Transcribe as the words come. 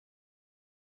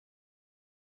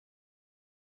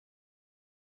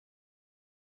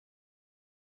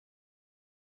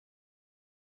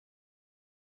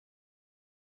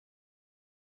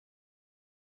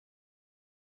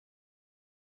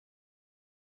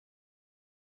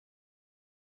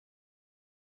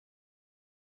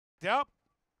backed up.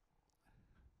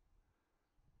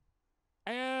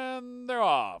 And they're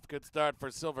off. Good start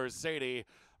for Silver Sadie.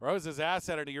 Rose's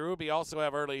Asset and Yorubi also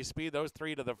have early speed. Those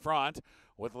three to the front.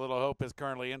 With Little Hope is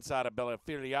currently inside of Bella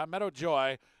Filia. Meadow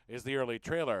Joy is the early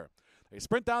trailer. They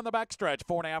sprint down the backstretch,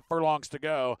 4.5 furlongs to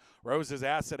go. Rose's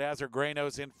Asset has her gray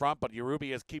nose in front, but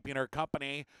Yorubi is keeping her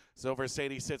company. Silver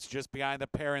Sadie sits just behind the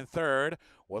pair in third.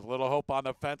 With Little Hope on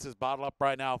the fence is bottled up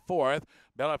right now fourth.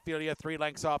 Bella Filia 3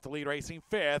 lengths off the lead, racing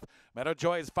fifth. Meadow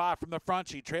Joy is 5 from the front.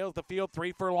 She trails the field,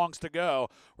 3 furlongs to go.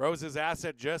 Rose's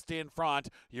Asset just in front.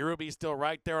 Yorubi still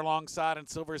right there alongside, and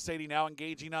Silver Sadie now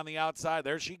engaging on the outside.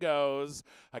 There she goes.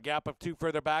 A gap of 2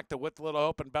 further back to With Little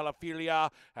Hope and Bella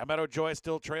Filia. And Meadow Joy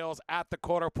still trails at the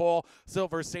quarter pole.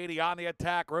 Silver Sadie on the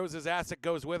attack. Rose's Asset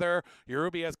goes with her.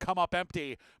 Yorubi has come up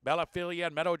empty. Bella Filia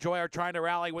and Meadow Joy are trying to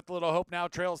rally. With Little Hope now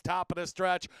trails top of the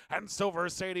stretch. And Silver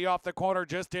Sadie off the corner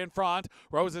just in front.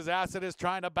 Rose's Asset is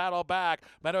trying to battle back.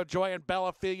 Meadow Joy and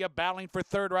Bella Filia battling for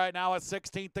third right now at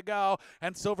 16th to go.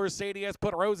 And Silver Sadie has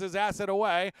put Rose's Asset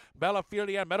away. Bella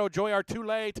Filia and Meadow Joy are too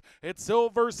late. It's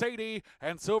Silver Sadie,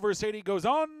 and Silver Sadie goes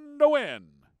on to win.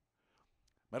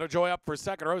 Meadow Joy up for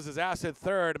second, Rose's Asset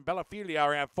third, and Bella Filia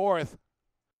are at fourth.